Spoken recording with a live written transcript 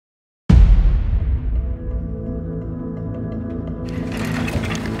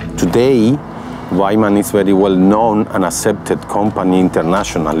Today, WEINMANN is very well known and accepted company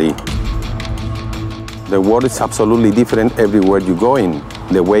internationally. The world is absolutely different everywhere you go in.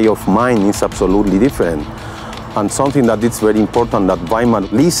 The way of mind is absolutely different. And something that is very important that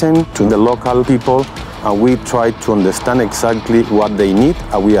WEINMANN listen to the local people, and we try to understand exactly what they need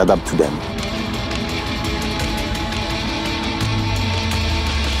and we adapt to them.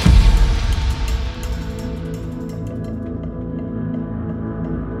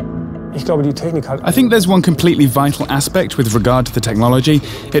 I think there's one completely vital aspect with regard to the technology.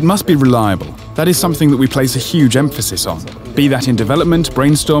 It must be reliable. That is something that we place a huge emphasis on, be that in development,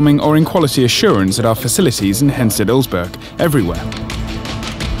 brainstorming, or in quality assurance at our facilities in Henstedt-Ulzberg, everywhere.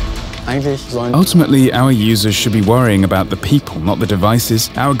 Ultimately, our users should be worrying about the people, not the devices.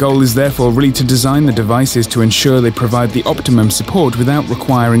 Our goal is therefore really to design the devices to ensure they provide the optimum support without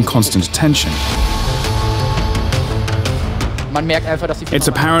requiring constant attention. It's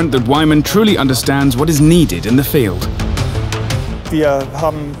apparent that WEINMANN truly understands what is needed in the field.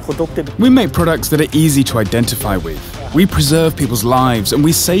 We make products that are easy to identify with. We preserve people's lives and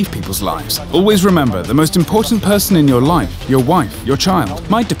we save people's lives. Always remember, the most important person in your life, your wife, your child,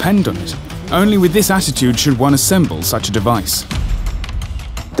 might depend on it. Only with this attitude should one assemble such a device.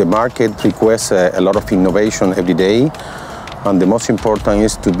 The market requests a lot of innovation every day, and the most important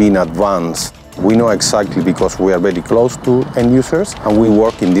is to be in advance. We know exactly because we are very close to end users and we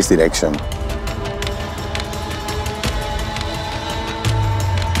work in this direction.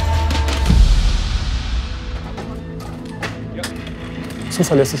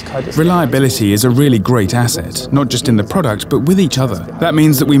 Reliability is a really great asset, not just in the product, but with each other. That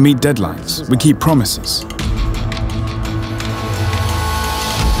means that we meet deadlines, we keep promises.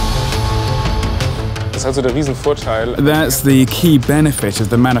 That's the key benefit of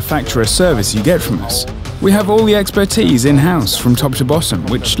the manufacturer service you get from us. We have all the expertise in-house from top to bottom,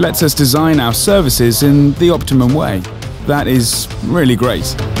 which lets us design our services in the optimum way. That is really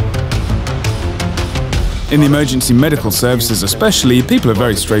great. In the emergency medical services especially, people are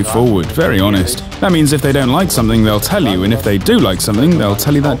very straightforward, very honest. That means if they don't like something, they'll tell you, and if they do like something, they'll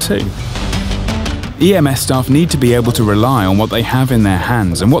tell you that too. EMS staff need to be able to rely on what they have in their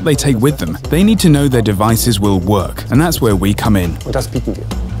hands and what they take with them. They need to know their devices will work, and that's where we come in. Und das bieten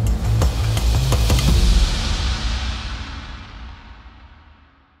wir.